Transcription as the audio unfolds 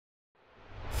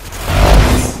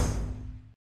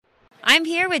I'm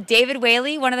here with David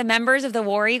Whaley, one of the members of the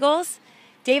War Eagles.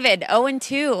 David,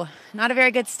 0-2, not a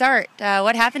very good start.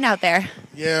 What happened out there?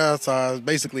 Yeah, it's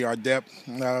basically our depth.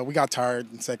 We got tired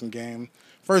in the second game.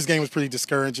 First game was pretty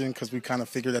discouraging because we kind of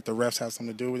figured that the refs had something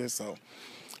to do with it. So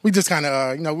we just kind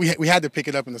of, we had to pick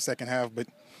it up in the second half, but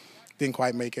didn't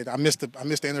quite make it. I missed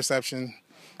the interception.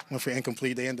 Went for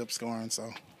incomplete. They ended up scoring,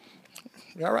 so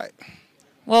we're all right.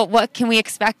 Well, what can we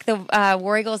expect the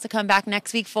War Eagles to come back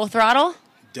next week full throttle?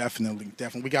 Definitely.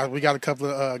 We got a couple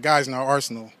of guys in our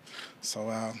arsenal,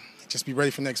 so just be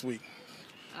ready for next week.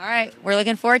 All right, we're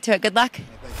looking forward to it. Good luck.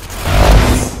 Thank you.